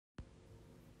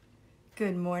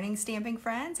Good morning, stamping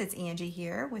friends. It's Angie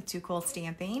here with Too Cool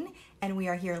Stamping, and we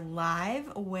are here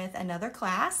live with another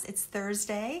class. It's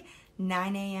Thursday,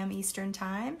 9 a.m. Eastern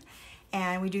Time,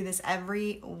 and we do this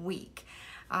every week.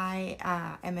 I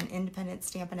am an independent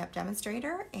Stampin' Up!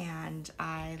 Demonstrator, and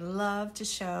I love to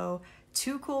show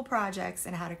two cool projects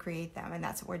and how to create them, and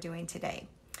that's what we're doing today.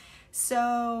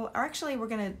 So actually we're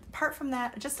going to, apart from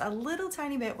that, just a little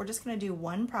tiny bit, we're just going to do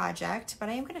one project, but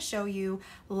I am going to show you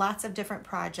lots of different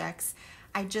projects.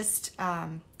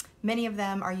 Many of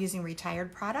them are using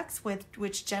retired products,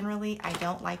 which generally I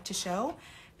don't like to show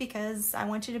because I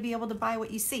want you to be able to buy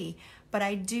what you see. But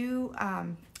I do,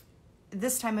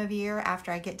 this time of year,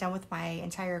 after I get done with my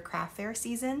entire craft fair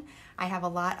season, I have a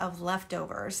lot of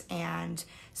leftovers, and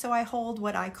so I hold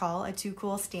what I call a Too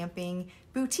Cool Stamping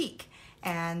boutique.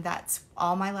 And that's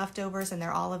all my leftovers, and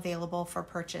they're all available for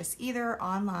purchase either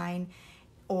online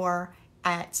or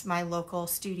at my local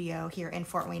studio here in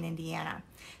Fort Wayne, Indiana.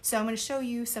 So I'm going to show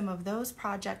you some of those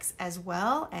projects as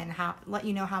well, and let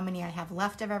you know how many I have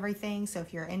left of everything. So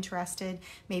if you're interested,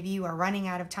 maybe you are running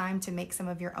out of time to make some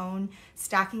of your own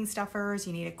stocking stuffers,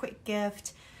 you need a quick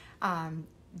gift,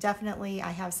 definitely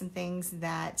I have some things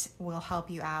that will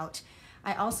help you out.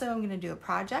 I also am going to do a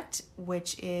project,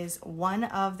 which is one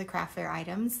of the craft fair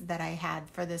items that I had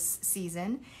for this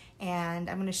season, and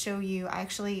I'm going to show you, I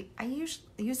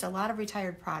used a lot of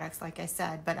retired products, like I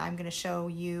said, but I'm going to show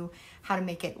you how to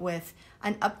make it with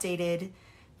an updated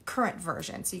current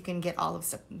version, so you can get all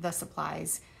of the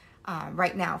supplies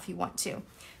right now if you want to.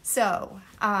 So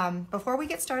before we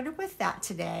get started with that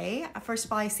today, first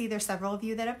of all, I see there's several of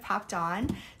you that have popped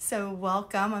on, so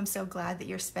welcome. I'm so glad that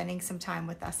you're spending some time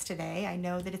with us today. I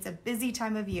know that it's a busy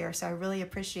time of year, so I really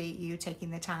appreciate you taking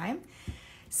the time.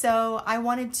 So I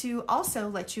wanted to also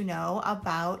let you know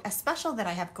about a special that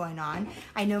I have going on.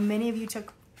 I know many of you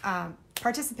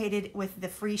participated with the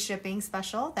free shipping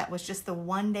special. That was just the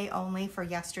one day only for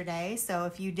yesterday, so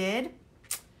if you did,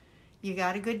 you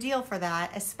got a good deal for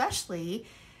that, especially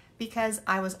because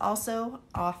I was also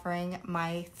offering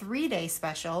my 3-day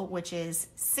special, which is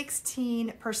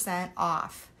 16%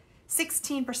 off.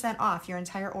 16% off your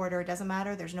entire order. It doesn't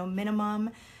matter. There's no minimum.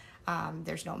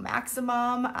 There's no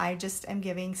maximum. I just am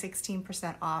giving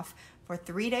 16% off for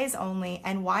 3 days only.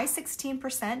 And why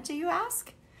 16%, do you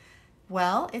ask?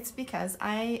 Well, it's because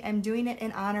I am doing it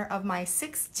in honor of my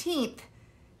 16th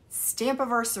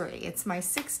Stampiversary. It's my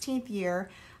 16th year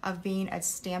of being a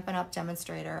Stampin' Up!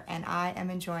 Demonstrator, and I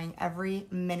am enjoying every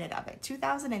minute of it.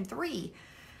 2003,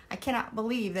 I cannot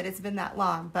believe that it's been that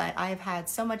long, but I have had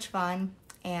so much fun,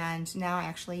 and now I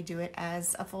actually do it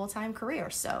as a full-time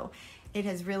career. So it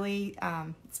has really,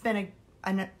 it's been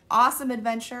an awesome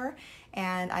adventure,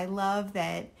 and I love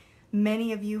that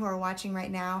many of you who are watching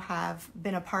right now have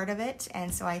been a part of it,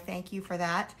 and so I thank you for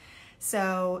that.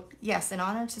 So yes, in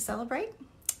honor to celebrate,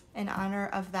 in honor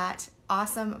of that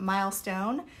awesome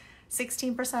milestone,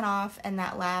 16% off, and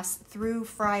that lasts through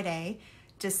Friday,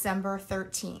 December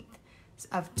 13th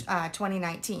of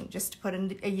 2019, just to put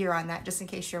a year on that, just in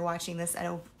case you're watching this at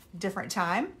a different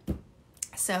time.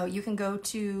 So you can go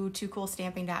to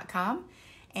toocoolstamping.com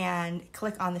and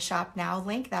click on the Shop Now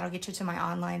link. That'll get you to my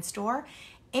online store.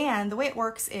 And the way it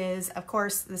works is, of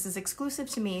course, this is exclusive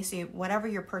to me, so whatever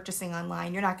you're purchasing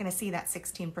online, you're not going to see that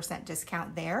 16%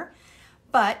 discount there.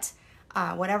 But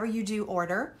whatever you do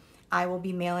order, I will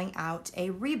be mailing out a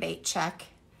rebate check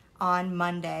on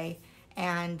Monday,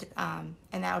 and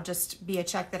that'll just be a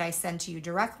check that I send to you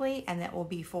directly, and that will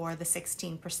be for the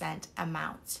 16%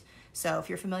 amount. So if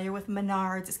you're familiar with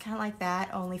Menards, it's kind of like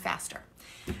that, only faster.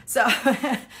 So,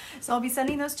 so I'll be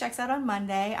sending those checks out on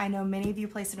Monday. I know many of you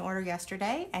placed an order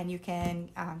yesterday, and you can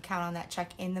count on that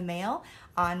check in the mail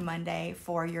on Monday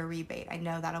for your rebate. I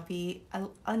know that'll be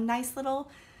a nice little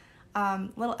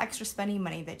extra spending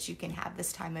money that you can have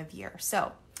this time of year.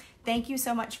 So thank you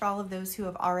so much for all of those who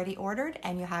have already ordered,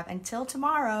 and you have until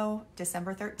tomorrow,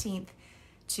 December 13th,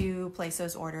 to place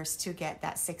those orders to get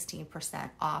that 16%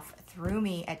 off through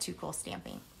me at Too Cool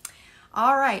Stamping.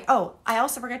 All right. Oh, I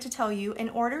also forgot to tell you, in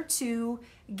order to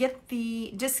get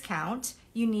the discount,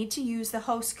 you need to use the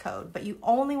host code, but you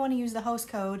only want to use the host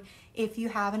code if you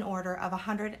have an order of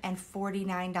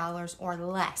 $149 or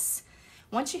less.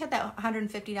 Once you hit that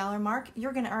 $150 mark,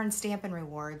 you're going to earn Stampin'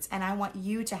 Rewards, and I want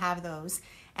you to have those,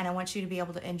 and I want you to be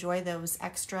able to enjoy those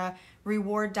extra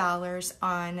reward dollars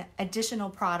on additional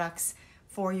products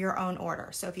for your own order.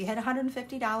 So if you hit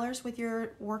 $150 with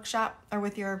your workshop or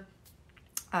with your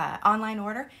online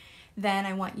order, then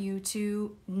I want you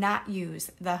to not use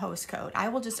the host code. I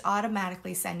will just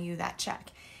automatically send you that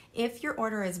check. If your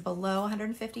order is below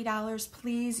 $150,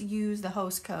 please use the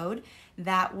host code.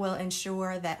 That will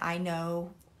ensure that I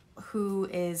know who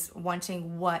is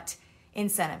wanting what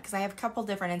incentive, because I have a couple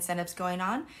different incentives going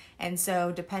on. And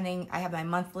so depending, I have my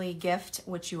monthly gift,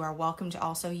 which you are welcome to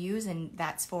also use, and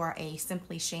that's for a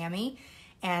Simply Chamois.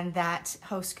 And that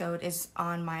host code is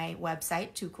on my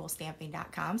website,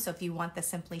 toocoolstamping.com. So if you want the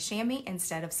Simply Chamois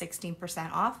instead of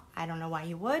 16% off, I don't know why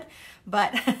you would,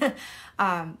 but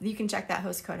you can check that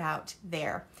host code out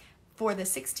there. For the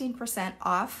 16%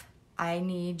 off, I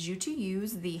need you to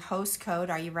use the host code.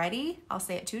 Are you ready? I'll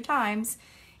say it 2 times.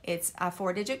 It's a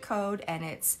 4-digit code, and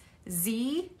it's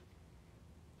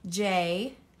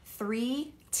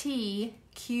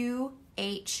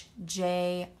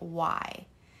ZJ3TQHJY.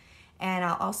 And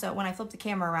I'll also, when I flip the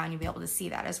camera around, you'll be able to see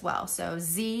that as well. So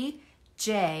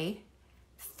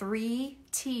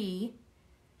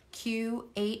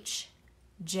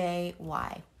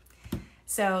ZJ3TQHJY.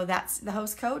 So that's the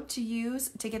host code to use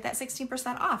to get that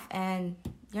 16% off, and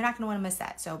you're not going to want to miss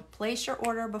that. So place your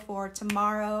order before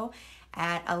tomorrow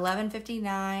at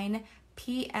 11:59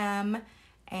 p.m.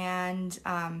 and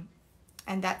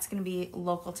that's going to be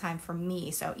local time for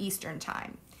me, so Eastern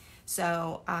time.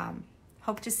 So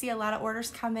hope to see a lot of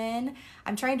orders come in.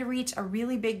 I'm trying to reach a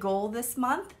really big goal this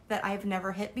month that I've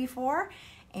never hit before,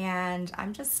 and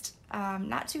I'm just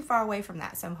not too far away from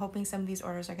that. So I'm hoping some of these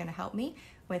orders are going to help me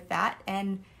with that,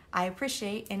 and I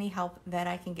appreciate any help that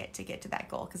I can get to that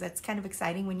goal, because it's kind of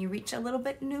exciting when you reach a little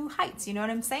bit new heights, you know what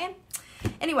I'm saying?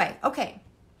 Anyway, okay,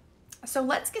 so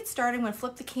let's get started. I'm going to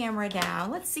flip the camera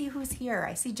down. Let's see who's here.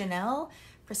 I see Janelle,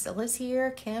 Priscilla's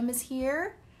here, Kim is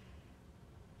here,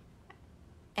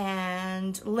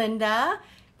 and Linda.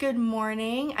 Good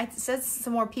morning. It says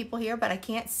some more people here, but I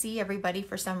can't see everybody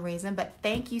for some reason, but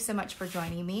thank you so much for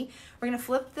joining me. We're going to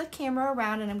flip the camera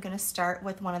around, and I'm going to start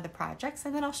with one of the projects,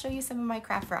 and then I'll show you some of my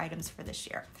craft fair items for this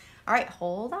year. All right,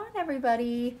 hold on,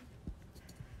 everybody.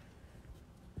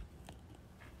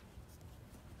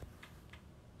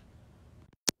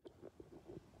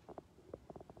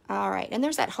 All right, and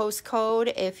there's that host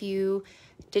code if you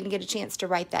didn't get a chance to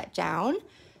write that down.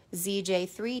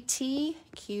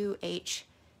 ZJ3TQHJY.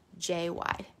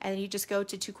 And you just go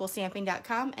to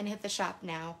toocoolstamping.com and hit the shop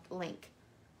now link.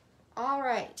 All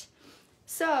right,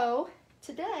 so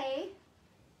today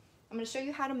I'm going to show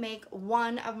you how to make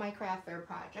one of my craft fair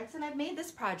projects, and I've made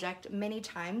this project many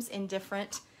times in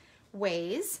different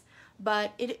ways,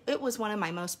 but it was one of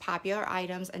my most popular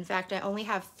items. In fact, I only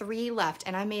have 3 left,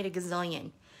 and I made a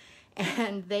gazillion,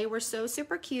 and they were so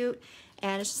super cute.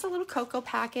 And it's just a little cocoa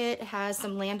packet. It has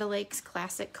some Land O'Lakes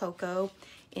classic cocoa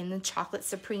in the chocolate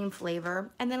supreme flavor,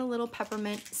 and then a little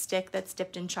peppermint stick that's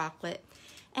dipped in chocolate.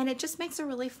 And it just makes a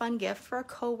really fun gift for a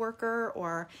coworker,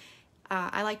 or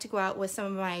I like to go out with some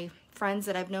of my friends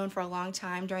that I've known for a long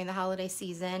time during the holiday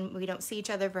season. We don't see each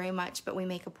other very much, but we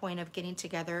make a point of getting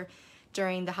together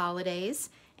during the holidays,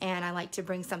 and I like to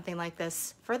bring something like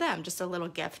this for them, just a little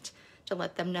gift to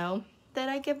let them know that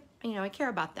I care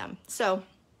about them. So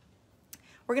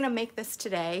we're gonna make this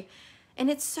today, and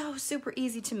it's so super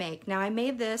easy to make. Now, I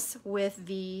made this with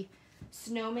the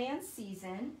Snowman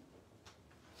Season,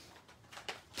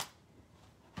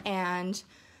 and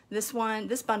this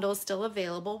bundle is still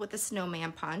available with the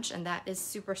Snowman Punch, and that is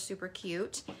super, super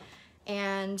cute.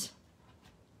 And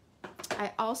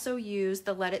I also used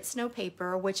the Let It Snow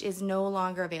paper, which is no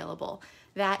longer available.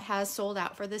 That has sold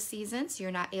out for this season, so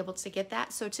you're not able to get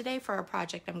that. So today for our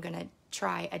project, I'm gonna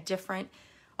try a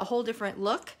whole different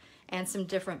look and some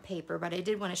different paper, but I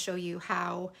did want to show you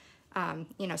how,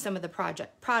 some of the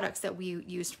products that we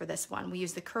used for this one. We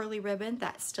used the curly ribbon,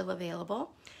 that's still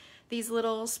available. These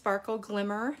little sparkle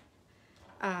glimmer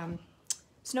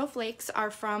snowflakes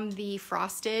are from the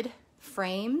Frosted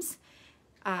Frames,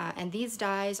 and these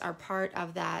dies are part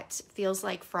of that Feels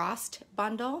Like Frost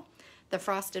bundle. The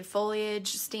frosted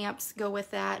foliage stamps go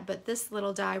with that, but this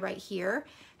little die right here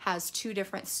has 2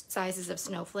 different sizes of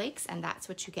snowflakes, and that's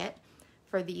what you get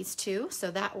for these 2.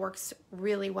 So that works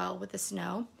really well with the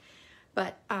snow.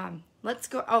 But let's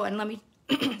go, oh, and let me,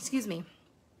 excuse me.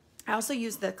 I also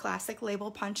used the classic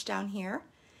label punch down here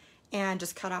and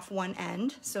just cut off one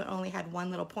end, so it only had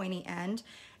one little pointy end.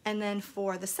 And then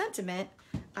for the sentiment,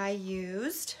 I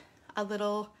used a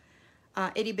little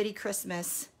itty bitty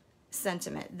Christmas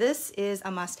sentiment. This is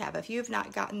a must-have. If you have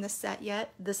not gotten this set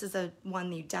yet, this is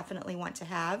one you definitely want to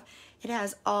have. It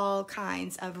has all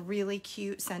kinds of really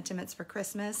cute sentiments for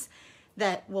Christmas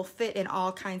that will fit in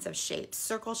all kinds of shapes,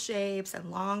 circle shapes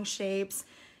and long shapes.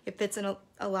 It fits in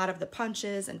a lot of the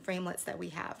punches and framelits that we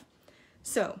have.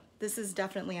 So this is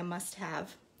definitely a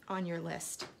must-have on your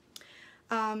list.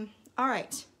 All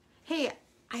right. Hey,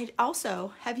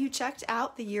 have you checked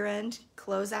out the year-end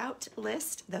closeout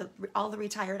list, all the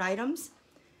retired items?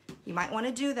 you might want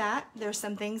to do that. There's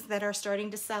some things that are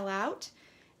starting to sell out,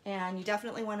 and you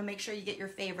definitely want to make sure you get your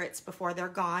favorites before they're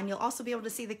gone. You'll also be able to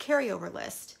see the carryover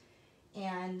list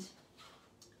and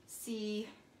see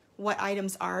what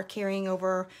items are carrying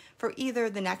over for either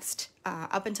the next,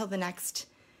 up until the next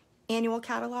annual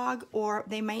catalog, or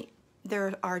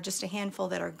there are just a handful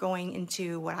that are going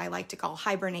into what I like to call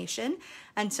hibernation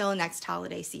until next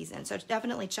holiday season. So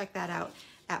definitely check that out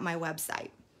at my website.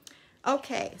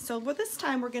 Okay, so for this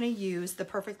time we're going to use the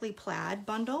Perfectly Plaid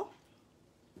bundle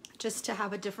just to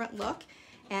have a different look,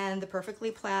 and the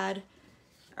Perfectly Plaid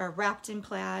or wrapped in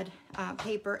plaid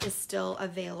paper is still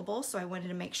available, so I wanted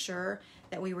to make sure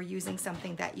that we were using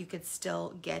something that you could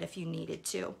still get if you needed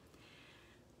to.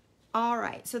 All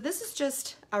right, so this is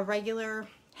just a regular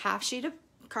half sheet of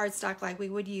cardstock like we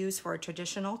would use for a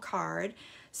traditional card.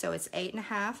 So it's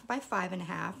 8.5 by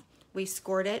 5.5. We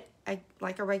scored it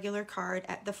like a regular card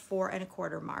at the 4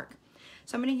 1/4 mark.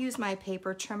 So I'm going to use my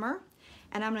paper trimmer,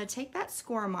 and I'm going to take that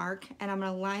score mark and I'm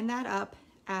going to line that up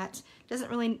at, doesn't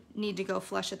really need to go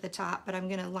flush at the top, but I'm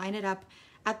going to line it up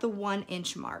at the 1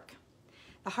 inch mark.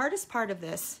 The hardest part of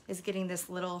this is getting this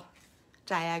little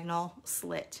diagonal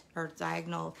slit or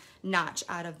diagonal notch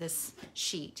out of this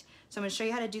sheet. So I'm going to show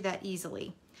you how to do that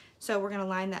easily. So we're going to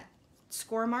line that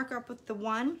score mark up with the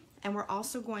 1, and we're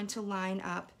also going to line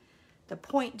up the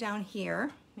point down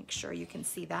here. Make sure you can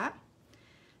see that.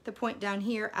 The point down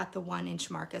here at the 1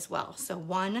 inch mark as well. So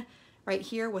 1 right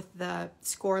here with the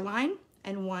score line,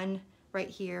 and 1 right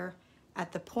here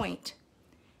at the point.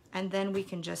 And then we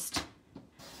can just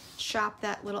chop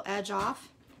that little edge off.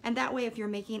 And that way, if you're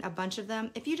making a bunch of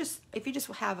them, if you just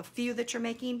have a few that you're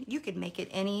making, you could make it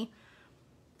any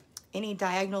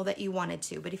diagonal that you wanted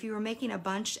to. But if you were making a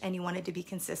bunch and you wanted to be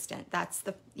consistent, that's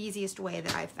the easiest way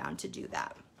that I've found to do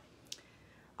that.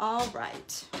 All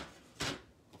right.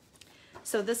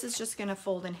 So this is just going to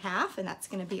fold in half, and that's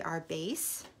going to be our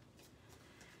base.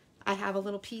 I have a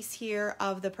little piece here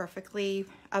of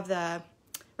the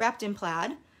wrapped in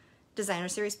plaid designer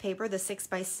series paper, the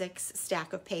 6x6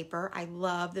 stack of paper. I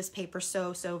love this paper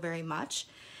so very much.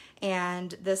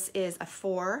 And this is a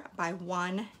 4 by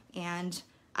 1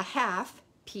 1/2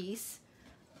 piece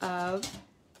of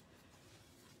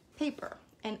paper.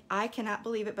 And I cannot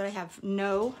believe it, but I have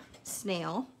no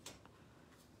snail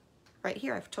right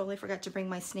here. I've totally forgot to bring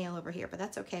my snail over here, but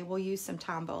that's okay. We'll use some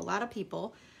Tombow. A lot of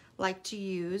people like to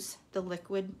use the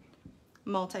liquid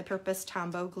multi-purpose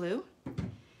Tombow glue,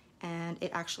 and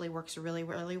it actually works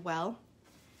really well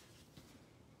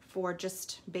for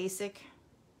just basic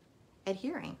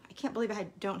adhering. I can't believe I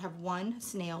don't have one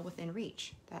snail within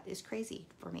reach. That is crazy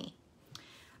for me.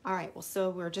 All right, well, so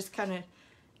we're just kind of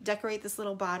decorate this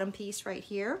little bottom piece right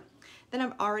here. Then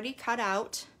I've already cut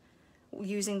out,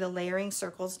 using the layering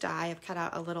circles die, I've cut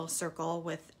out a little circle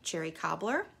with cherry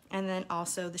cobbler, and then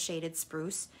also the shaded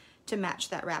spruce to match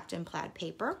that wrapped in plaid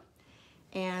paper.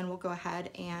 And we'll go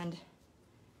ahead and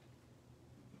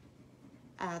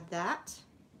add that.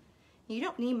 You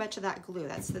don't need much of that glue.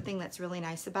 That's the thing that's really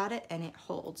nice about it, and it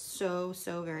holds so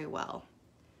very well.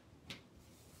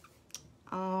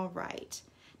 All right.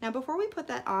 Now before we put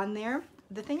that on there,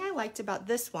 the thing I liked about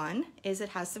this one is it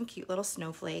has some cute little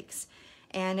snowflakes,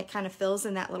 and it kind of fills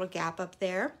in that little gap up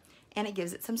there, and it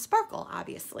gives it some sparkle,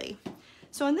 obviously.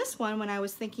 So in this one, when I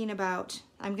was thinking about,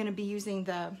 I'm going to be using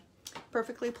the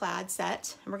Perfectly Plaid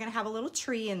set, and we're going to have a little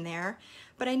tree in there,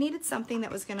 but I needed something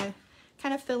that was going to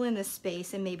kind of fill in this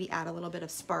space and maybe add a little bit of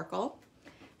sparkle.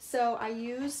 So I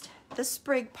used the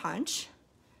Sprig Punch.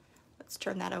 Let's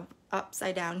turn that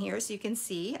upside down here so you can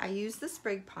see. I used the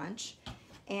Sprig Punch,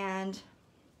 and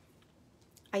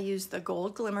I used the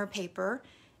gold Glimmer paper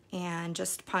and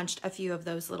just punched a few of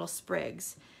those little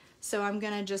sprigs. So I'm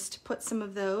gonna just put some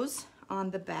of those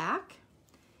on the back,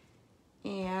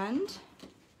 and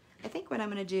I think what I'm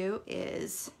gonna do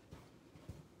is,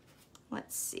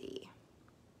 let's see,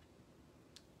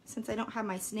 since I don't have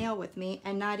my snail with me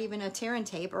and not even a tear and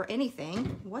tape or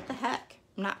anything, what the heck,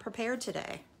 I'm not prepared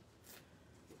today.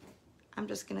 I'm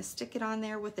just gonna stick it on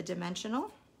there with a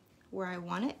dimensional where I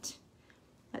want it.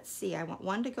 Let's see, I want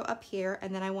one to go up here,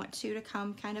 and then I want two to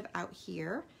come kind of out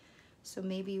here. So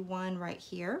maybe one right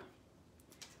here.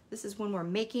 This is when we're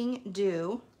making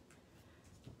do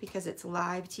because it's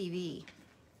live TV.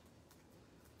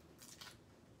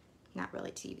 Not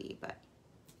really TV, but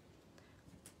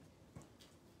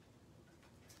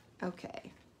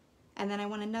okay. And then I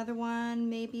want another one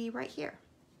maybe right here.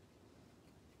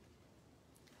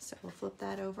 So we'll flip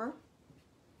that over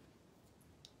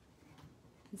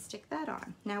and stick that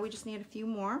on. Now we just need a few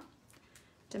more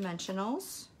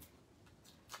dimensionals,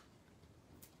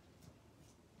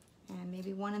 and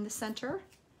maybe one in the center.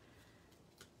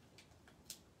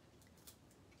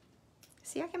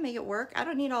 See, I can make it work. I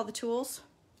don't need all the tools.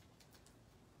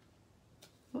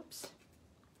 Whoops.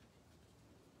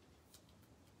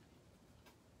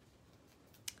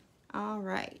 All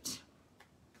right.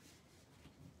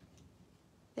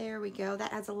 There we go.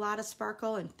 That adds a lot of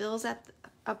sparkle and fills up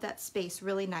that space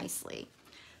really nicely.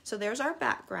 So there's our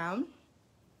background.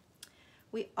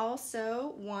 We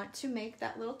also want to make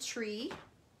that little tree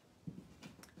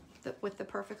with the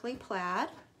perfectly plaid.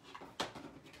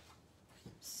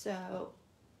 So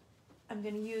I'm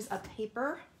going to use a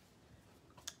paper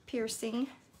piercing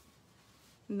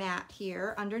mat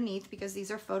here underneath because these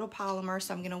are photopolymer,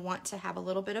 so I'm going to want to have a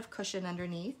little bit of cushion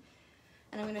underneath.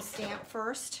 And I'm going to stamp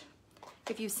first.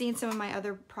 If you've seen some of my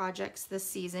other projects this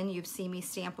season, you've seen me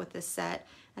stamp with this set,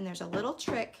 and there's a little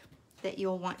trick that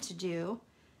you'll want to do.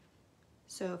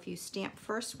 So if you stamp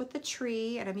first with the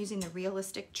tree, and I'm using the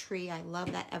realistic tree, I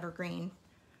love that evergreen.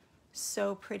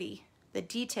 So pretty. The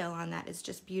detail on that is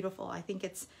just beautiful. I think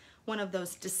it's one of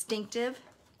those distinctive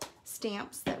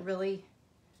stamps that really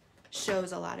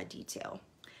shows a lot of detail.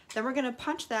 Then we're gonna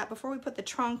punch that, before we put the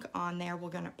trunk on there, we're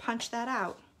gonna punch that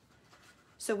out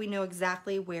so we know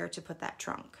exactly where to put that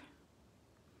trunk.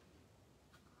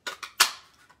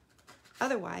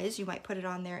 Otherwise, you might put it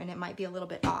on there and it might be a little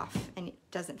bit off and it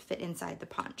doesn't fit inside the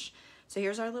punch. So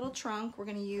here's our little trunk. We're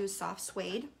gonna use soft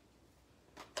suede.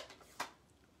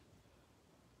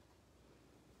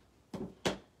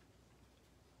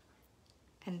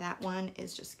 And that one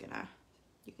is just gonna,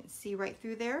 you can see right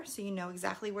through there, so you know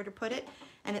exactly where to put it,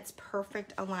 and it's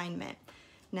perfect alignment.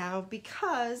 Now,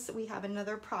 because we have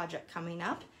another project coming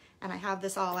up, and I have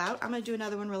this all out, I'm gonna do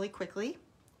another one really quickly.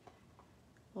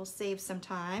 We'll save some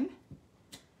time.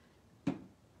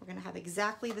 We're gonna have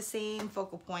exactly the same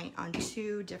focal point on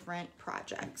 2 different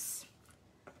projects.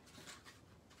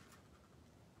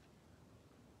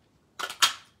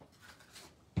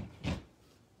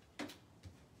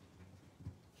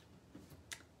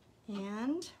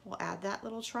 And we'll add that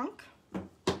little trunk, and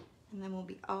then we'll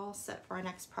be all set for our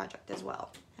next project as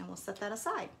well. And we'll set that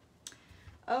aside.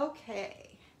 Okay,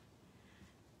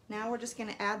 now we're just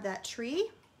gonna add that tree.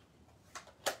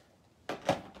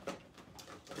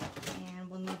 And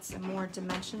we'll need some more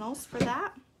dimensionals for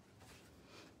that.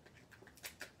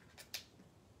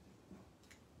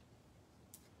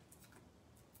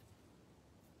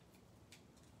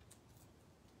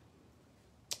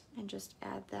 And just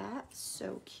add that,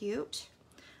 so cute.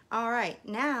 All right,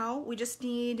 now we just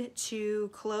need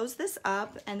to close this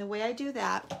up, and the way I do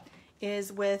that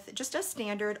is with just a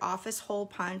standard office hole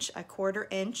punch, 1/4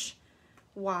 inch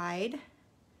wide. I'm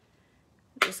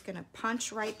just gonna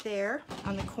punch right there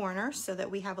on the corner so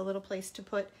that we have a little place to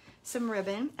put some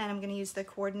ribbon, and I'm gonna use the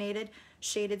coordinated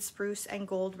shaded spruce and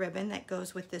gold ribbon that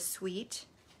goes with this suite.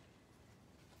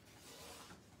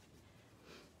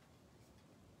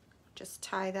 Just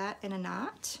tie that in a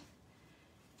knot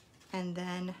and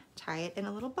then tie it in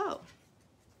a little bow.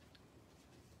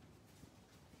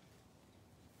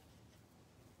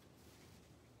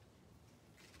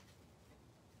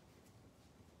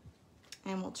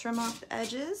 And we'll trim off the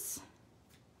edges.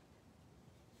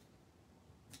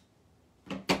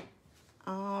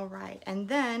 All right, and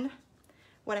then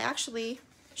what I actually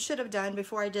should have done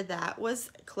before I did that was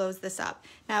close this up.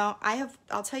 Now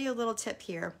I'll tell you a little tip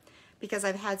here, because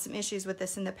I've had some issues with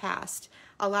this in the past.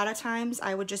 A lot of times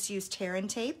I would just use tear and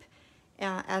tape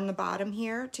on the bottom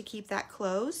here to keep that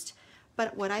closed.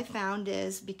 But what I found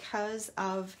is, because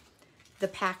of the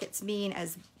packets being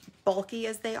as bulky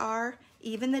as they are,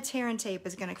 even the tear and tape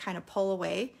is gonna kind of pull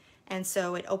away, and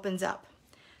so it opens up.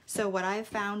 So what I've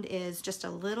found is just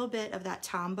a little bit of that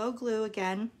Tombow glue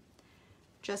again,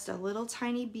 just a little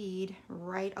tiny bead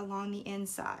right along the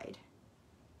inside.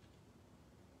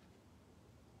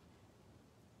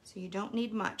 So you don't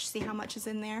need much. See how much is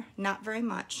in there? Not very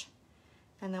much.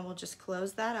 And then we'll just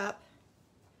close that up.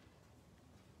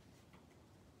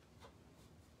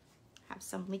 Have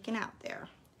some leaking out there.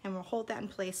 And we'll hold that in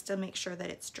place to make sure that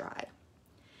it's dry.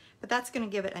 But that's gonna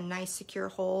give it a nice secure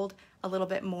hold, a little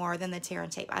bit more than the tear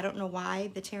and tape. I don't know why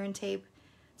the tear and tape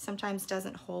sometimes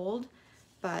doesn't hold,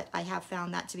 but I have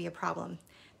found that to be a problem.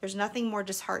 There's nothing more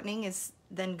disheartening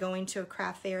than going to a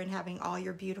craft fair and having all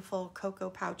your beautiful cocoa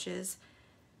pouches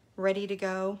ready to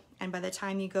go, and by the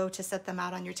time you go to set them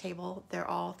out on your table, they're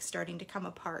all starting to come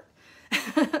apart.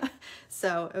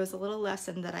 So it was a little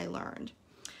lesson that I learned.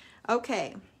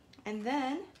 Okay, and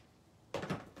then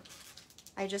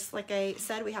like I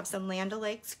said, we have some Land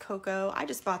O'Lakes cocoa. I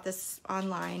just bought this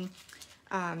online.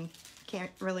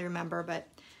 Can't really remember, but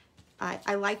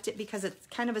I liked it because it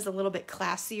kind of is a little bit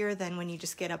classier than when you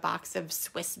just get a box of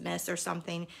Swiss Miss or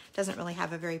something. It doesn't really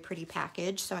have a very pretty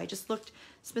package. So I just looked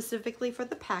specifically for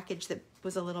the package that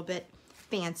was a little bit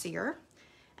fancier.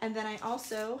 And then I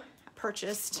also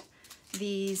purchased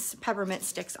these peppermint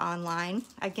sticks online.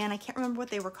 Again, I can't remember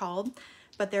what they were called,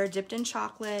 but they're dipped in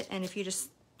chocolate. And if you just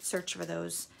search for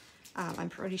those, I'm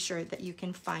pretty sure that you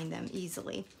can find them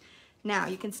easily. Now,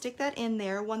 you can stick that in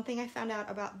there. One thing I found out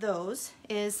about those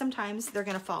is sometimes they're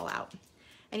gonna fall out,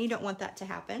 and you don't want that to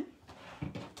happen.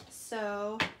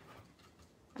 So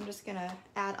I'm just gonna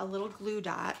add a little glue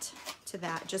dot to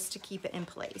that just to keep it in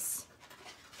place.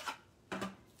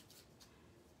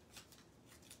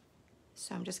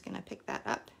 So I'm just gonna pick that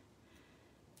up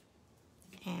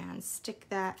and stick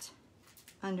that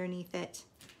underneath it.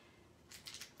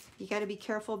 You got to be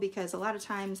careful because a lot of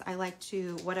times I like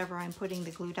to, whatever I'm putting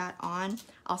the glue dot on,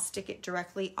 I'll stick it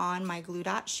directly on my glue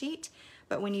dot sheet.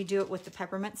 But when you do it with the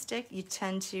peppermint stick, you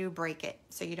tend to break it.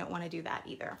 So you don't want to do that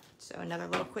either. So another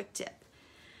little quick tip.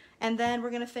 And then we're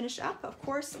going to finish up, of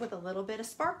course, with a little bit of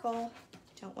sparkle.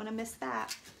 Don't want to miss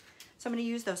that. So I'm going to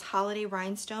use those holiday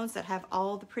rhinestones that have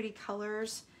all the pretty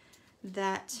colors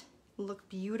that look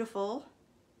beautiful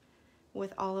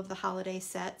with all of the holiday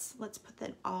sets. Let's put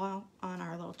them all on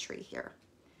our little tree here.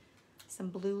 Some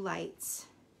blue lights.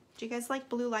 Do you guys like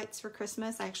blue lights for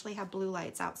Christmas? I actually have blue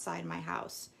lights outside my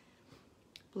house.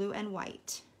 Blue and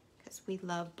white, because we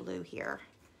love blue here.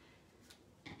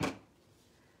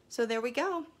 So there we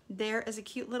go. There is a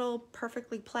cute little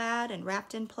perfectly plaid and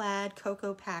wrapped in plaid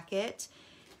cocoa packet.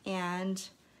 And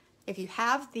if you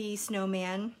have the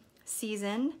snowman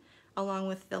season along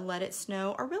with the Let It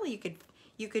Snow, or really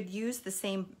you could use the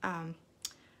same,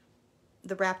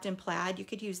 the wrapped in plaid, you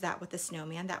could use that with the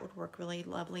snowman. That would work really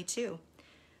lovely too.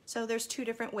 So there's two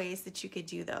different ways that you could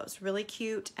do those. Really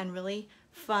cute and really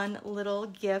fun little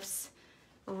gifts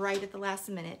right at the last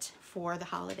minute for the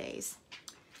holidays.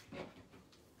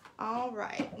 All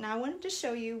right, now I wanted to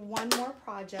show you one more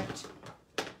project,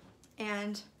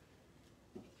 and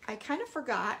I kind of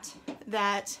forgot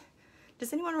that,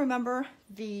 does anyone remember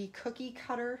the cookie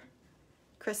cutter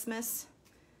Christmas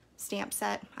stamp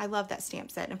set? I love that stamp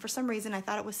set, and for some reason I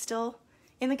thought it was still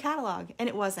in the catalog, and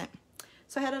it wasn't.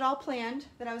 So I had it all planned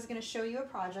that I was going to show you a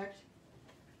project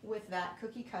with that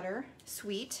cookie cutter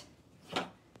suite,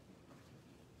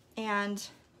 and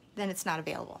then it's not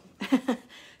available.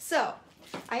 So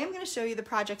I am going to show you the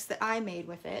projects that I made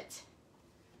with it.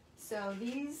 So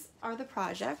these are the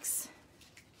projects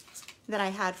that I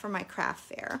had for my craft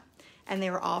fair, and they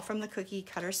were all from the cookie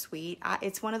cutter suite.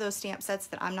 It's one of those stamp sets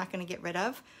that I'm not going to get rid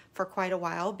of for quite a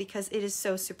while because it is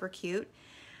so super cute.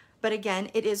 But again,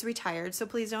 it is retired, so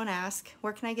please don't ask,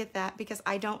 where can I get that? Because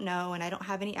I don't know, and I don't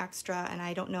have any extra, and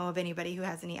I don't know of anybody who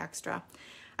has any extra.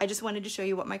 I just wanted to show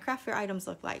you what my craft fair items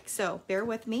look like, so bear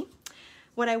with me.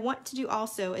 What I want to do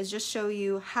also is just show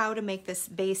you how to make this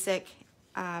basic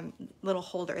little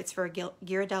holder. It's for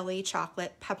Ghirardelli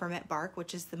chocolate peppermint bark,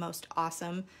 which is the most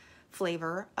awesome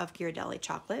flavor of Ghirardelli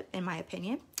chocolate, in my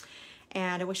opinion.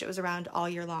 And I wish it was around all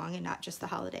year long and not just the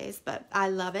holidays, but I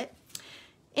love it.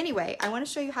 Anyway, I want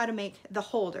to show you how to make the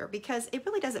holder because it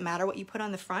really doesn't matter what you put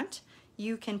on the front.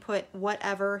 You can put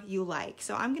whatever you like.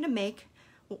 So I'm going to make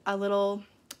a little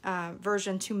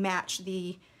version to match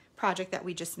the project that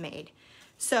we just made.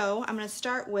 So I'm going to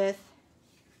start with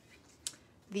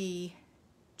the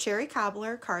Cherry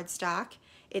Cobbler cardstock.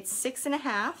 It's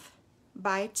 6.5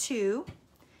 by 2.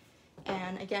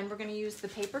 And again, we're going to use the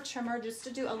paper trimmer just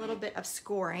to do a little bit of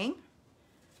scoring.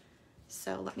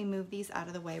 So let me move these out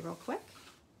of the way real quick.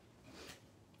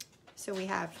 So we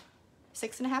have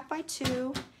 6.5 by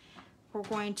 2. We're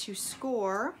going to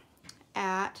score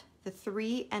at the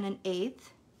 3 1/8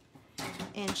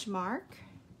 inch mark,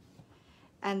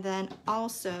 and then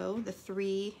also the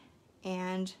 3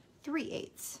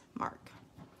 3/8 mark.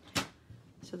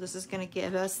 So this is going to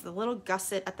give us the little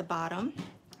gusset at the bottom,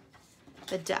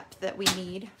 the depth that we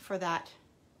need for that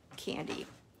candy.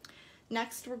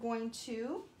 Next, we're going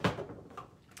to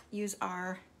use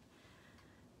our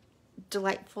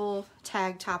delightful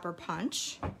tag topper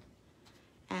punch,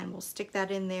 and we'll stick that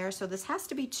in there. So this has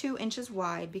to be 2 inches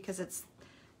wide because it's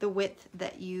the width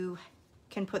that you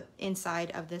can put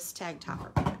inside of this tag topper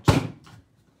punch.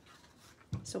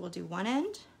 So we'll do one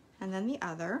end and then the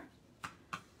other.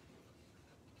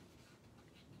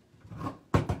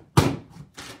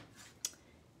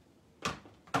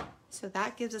 So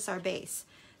that gives us our base.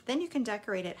 Then you can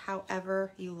decorate it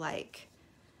however you like.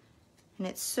 And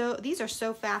these are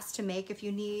so fast to make if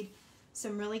you need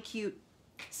some really cute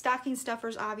stocking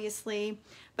stuffers, obviously,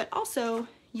 but also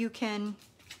you can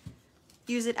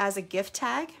use it as a gift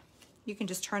tag You can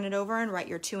just turn it over and write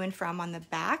your to and from on the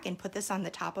back and put this on the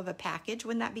top of a package.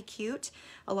 Wouldn't that be cute?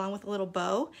 Along with a little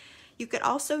bow. You could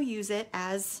also use it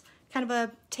as kind of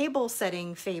a table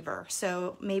setting favor.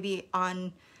 So maybe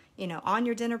on, you know, on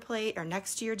your dinner plate or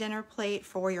next to your dinner plate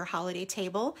for your holiday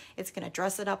table. It's gonna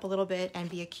dress it up a little bit and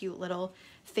be a cute little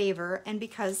favor. And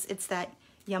because it's that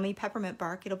yummy peppermint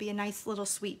bark, it'll be a nice little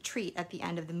sweet treat at the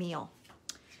end of the meal.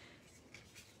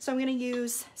 So I'm gonna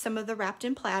use some of the Wrapped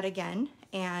in Plaid again,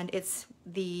 and it's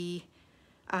the,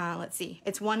 let's see,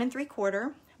 it's 1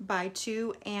 3/4 by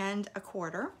 2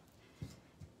 1/4.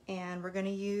 And we're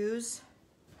gonna use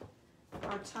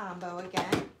our Tombow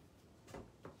again.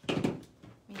 Let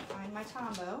me find my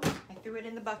Tombow. I threw it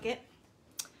in the bucket.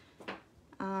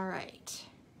 All right.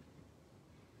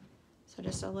 So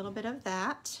just a little bit of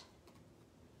that.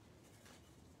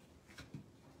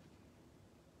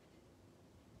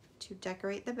 To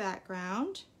decorate the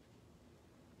background.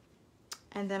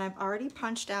 And then I've already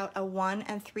punched out a 1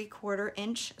 3/4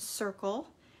 inch circle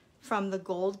from the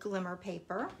gold Glimmer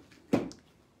paper.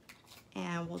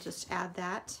 And we'll just add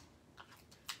that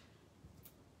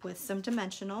with some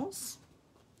dimensionals.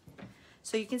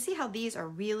 So you can see how these are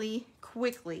really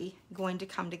quickly going to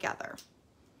come together.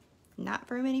 Not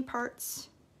very many parts.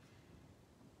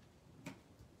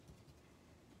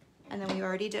 And then we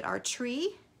already did our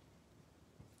tree.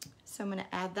 So I'm going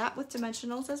to add that with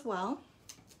dimensionals as well.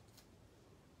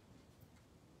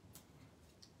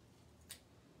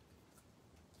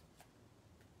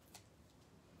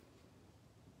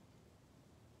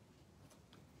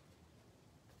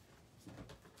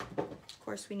 Of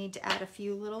course, we need to add a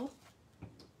few little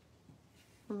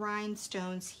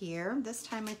rhinestones here. This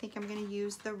time I think I'm going to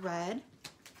use the red.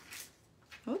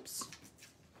 Oops.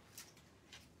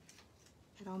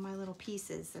 At all my little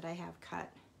pieces that I have cut.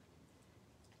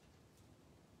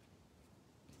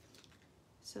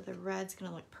 So the red's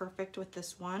going to look perfect with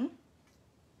this one.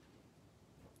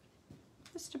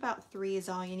 Just about 3 is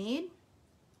all you need.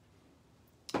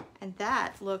 And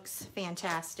that looks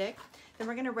fantastic. Then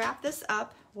we're going to wrap this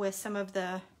up with some of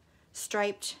the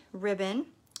striped ribbon.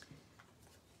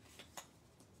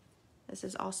 This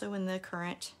is also in the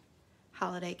current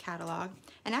holiday catalog.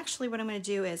 And actually what I'm going to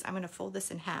do is I'm going to fold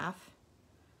this in half.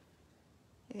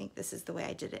 I think this is the way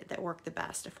I did it that worked the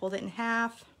best. I fold it in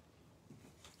half.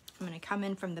 I'm going to come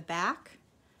in from the back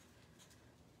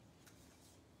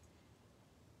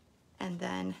and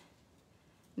then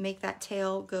make that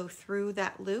tail go through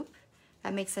that loop.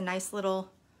 That makes a nice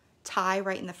little tie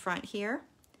right in the front here.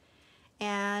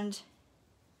 And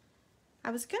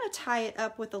I was going to tie it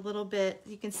up with a little bit,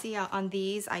 you can see on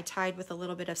these I tied with a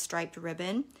little bit of striped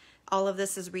ribbon. All of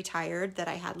this is retired that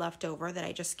I had left over that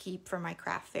I just keep for my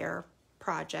craft fair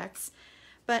projects.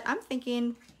 But I'm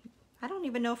thinking, I don't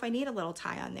even know if I need a little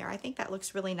tie on there. I think that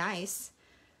looks really nice.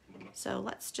 So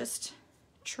let's just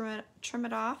trim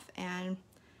it off and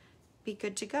be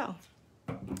good to go.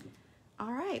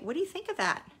 All right, what do you think of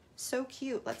that? So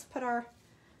cute. Let's put our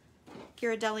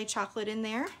Ghirardelli chocolate in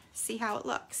there, see how it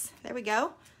looks. There we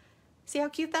go. See how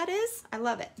cute that is? I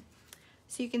love it.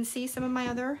 So you can see some of my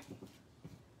other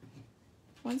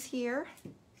ones here,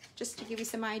 just to give you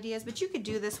some ideas, but you could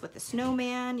do this with the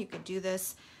snowman, you could do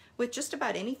this with just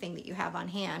about anything that you have on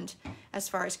hand as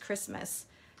far as Christmas.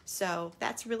 So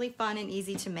that's really fun and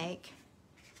easy to make.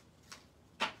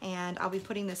 And I'll be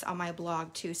putting this on my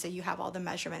blog too, so you have all the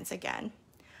measurements again.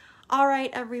 All right,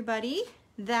 everybody,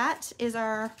 that is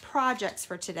our projects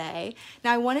for today.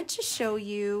 Now I wanted to show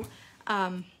you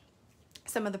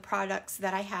some of the projects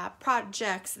that I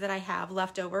have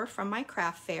left over from my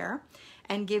craft fair,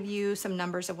 and give you some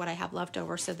numbers of what I have left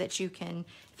over so that you can,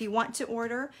 if you want to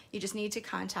order, you just need to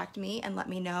contact me and let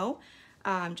me know.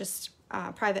 Just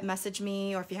private message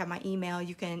me, or if you have my email,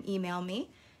 you can email me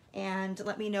and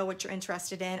let me know what you're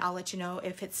interested in. I'll let you know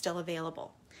if it's still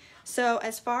available. So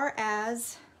as far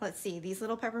as, let's see, these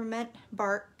little peppermint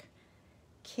bark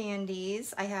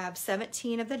candies, I have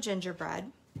 17 of the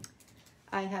gingerbread.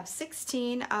 I have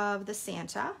 16 of the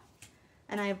Santa,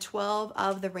 and I have 12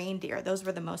 of the reindeer. Those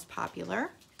were the most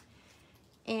popular.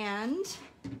 And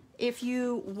if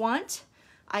you want,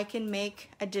 I can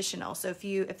make additional. So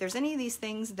if there's any of these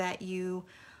things that you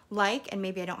like and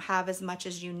maybe I don't have as much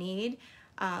as you need,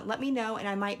 let me know, and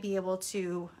I might be able to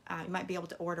you might be able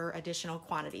to order additional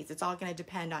quantities. It's all going to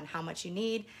depend on how much you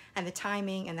need and the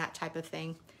timing and that type of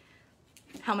thing,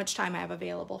 how much time I have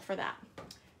available for that.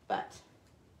 But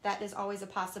that is always a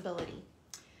possibility.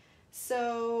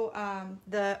 So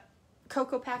the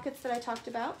cocoa packets that I talked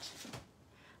about,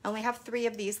 I only have 3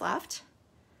 of these left.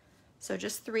 So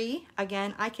just 3.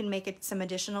 Again, I can make some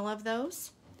additional of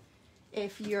those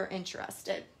if you're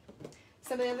interested.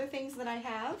 Some of the other things that I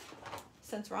have,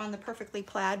 since we're on the Perfectly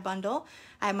Plaid bundle,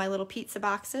 I have my little pizza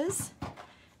boxes,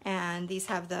 and these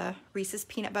have the Reese's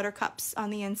Peanut Butter Cups on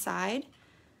the inside,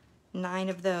 9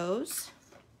 of those.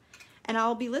 And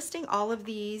I'll be listing all of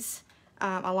these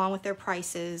along with their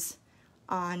prices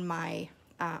on my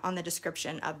on the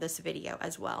description of this video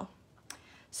as well.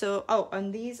 So, oh,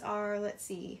 and these are, let's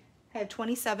see, I have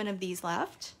 27 of these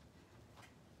left.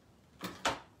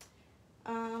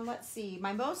 Let's see,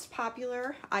 my most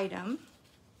popular item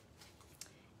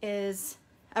is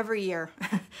every year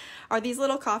are these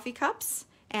little coffee cups,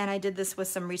 and I did this with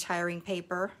some retired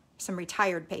paper,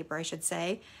 I should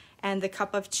say, and the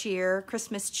Cup of Cheer,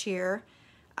 Christmas Cheer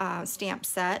stamp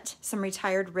set, some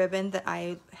retired ribbon that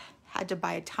I had to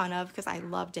buy a ton of because I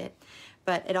loved it,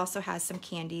 but it also has some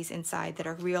candies inside that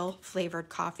are real flavored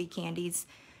coffee candies,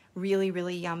 really,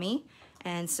 really yummy.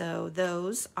 And so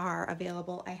those are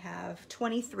available. I have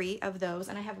 23 of those,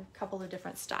 and I have a couple of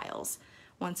different styles.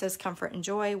 One says Comfort and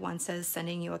Joy, one says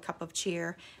Sending You a Cup of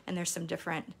Cheer, and there's some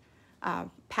different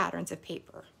patterns of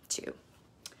paper too.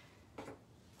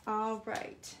 All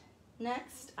right,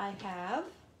 next I have,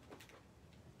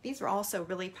 these were also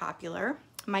really popular,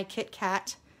 my Kit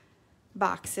Kat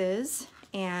boxes,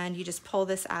 and you just pull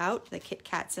this out. The Kit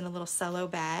Kat's in a little cello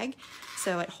bag,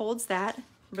 so it holds that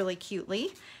really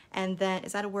cutely. And then,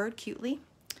 is that a word, cutely?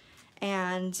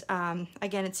 And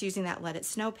again, it's using that Let It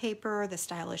Snow paper, the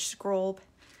stylish scroll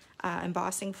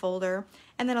embossing folder,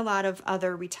 and then a lot of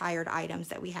other retired items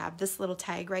that we have. This little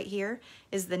tag right here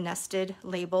is the nested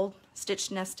label, stitched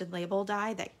nested label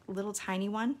die, that little tiny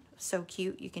one, so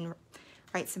cute. You can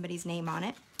write somebody's name on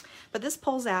it. But this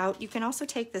pulls out. You can also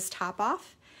take this top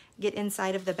off, get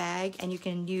inside of the bag, and you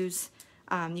can use,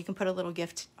 you can put a little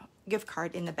gift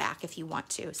card in the back if you want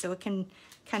to. So it can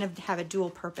kind of have a dual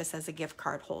purpose as a gift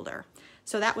card holder.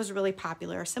 So that was really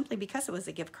popular simply because it was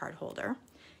a gift card holder.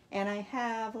 And I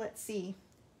have, let's see,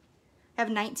 I have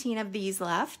 19 of these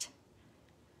left.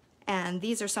 And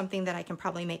these are something that I can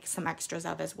probably make some extras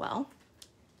of as well.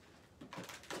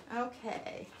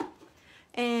 Okay.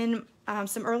 In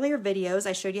some earlier videos,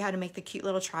 I showed you how to make the cute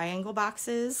little triangle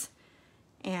boxes.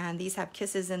 And these have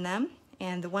kisses in them.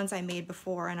 And the ones I made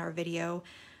before in our video,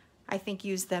 I think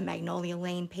used the Magnolia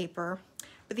Lane paper.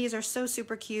 But these are so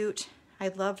super cute. I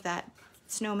love that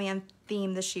snowman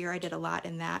theme this year. I did a lot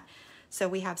in that. So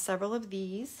we have several of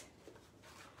these.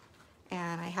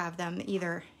 And I have them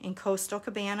either in Coastal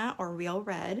Cabana or Real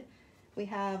Red. We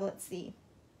have, let's see.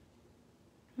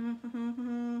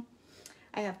 I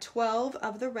have 12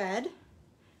 of the red.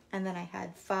 And then I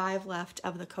had 5 left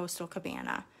of the Coastal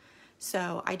Cabana.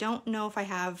 So I don't know if I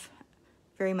have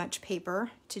very much paper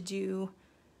to do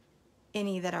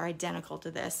any that are identical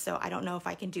to this, so I don't know if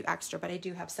I can do extra, but I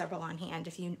do have several on hand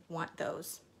if you want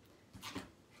those.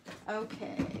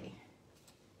 Okay.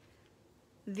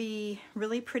 The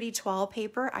really pretty toile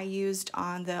paper I used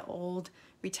on the old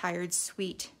retired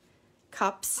sweet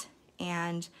cups,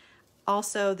 and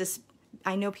also this,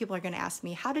 I know people are going to ask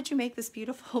me, how did you make this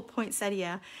beautiful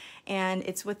poinsettia? And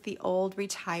it's with the old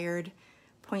retired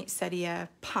Poinsettia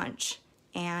Punch.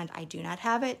 And I do not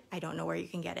have it. I don't know where you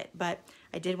can get it, but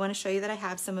I did want to show you that I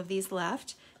have some of these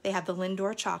left. They have the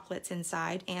Lindor chocolates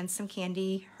inside and some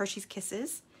candy Hershey's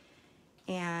Kisses.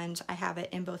 And I have it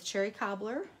in both Cherry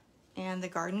Cobbler and the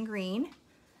Garden Green.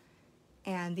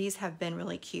 And these have been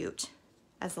really cute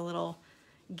as a little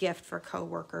gift for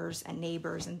coworkers and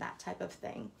neighbors and that type of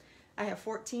thing. I have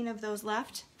 14 of those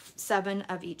left, 7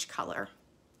 of each color.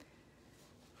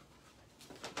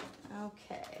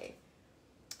 Okay.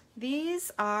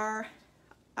 These are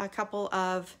a couple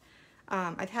of,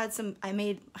 I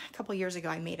made a couple years ago,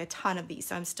 I made a ton of these,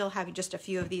 so I'm still having just a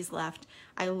few of these left.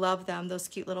 I love them, those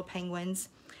cute little penguins.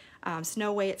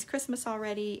 Snow Away, It's Christmas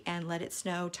Already, and Let It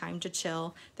Snow, Time to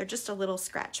Chill. They're just a little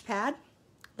scratch pad,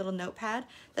 little notepad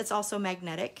that's also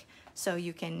magnetic, so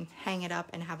you can hang it up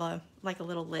and have like a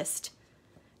little list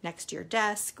next to your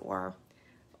desk or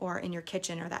in your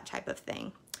kitchen or that type of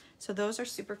thing. So those are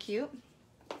super cute.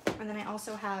 And then I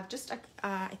also have just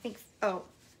I think, oh,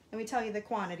 let me tell you the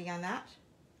quantity on that.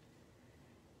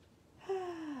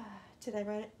 Did I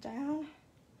write it down?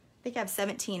 I think I have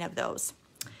 17 of those.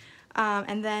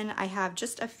 And then I have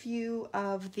just a few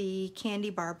of the candy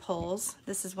bar pulls.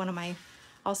 This is one of my,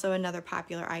 also another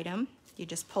popular item. You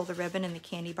just pull the ribbon and the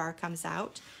candy bar comes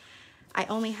out. I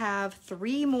only have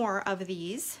 3 more of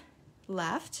these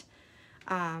left,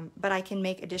 but I can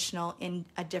make additional in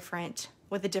a different,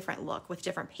 with a different look, with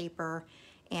different paper,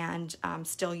 and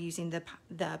still using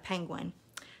the penguin.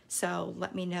 So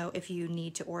let me know if you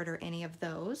need to order any of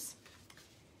those.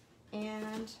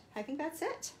 And I think that's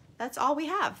it. That's all we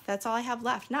have. That's all I have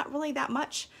left. Not really that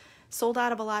much sold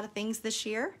out of a lot of things this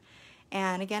year.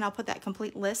 And again, I'll put that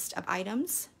complete list of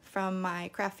items from my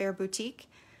craft fair boutique,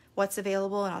 what's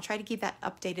available, and I'll try to keep that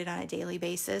updated on a daily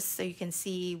basis so you can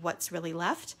see what's really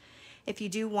left. If you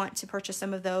do want to purchase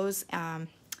some of those,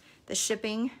 the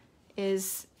shipping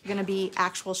is going to be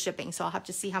actual shipping, so I'll have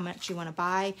to see how much you want to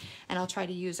buy, and I'll try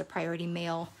to use a priority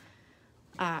mail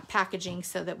packaging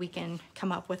so that we can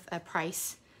come up with a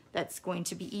price that's going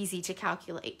to be easy to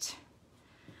calculate.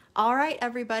 All right,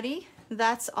 everybody,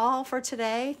 that's all for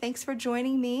today. Thanks for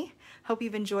joining me. Hope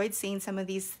you've enjoyed seeing some of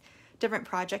these different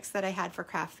projects that I had for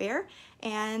craft fair,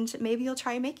 and maybe you'll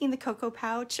try making the cocoa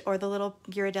pouch or the little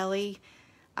Ghirardhelli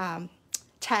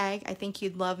tag. I think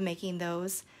you'd love making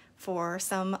those for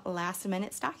some last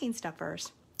minute stocking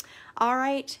stuffers. All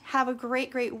right, have a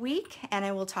great week, and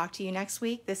I will talk to you next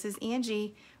week. This is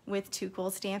Angie with Too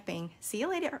Cool Stamping. See you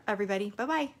later, everybody.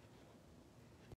 Bye-bye.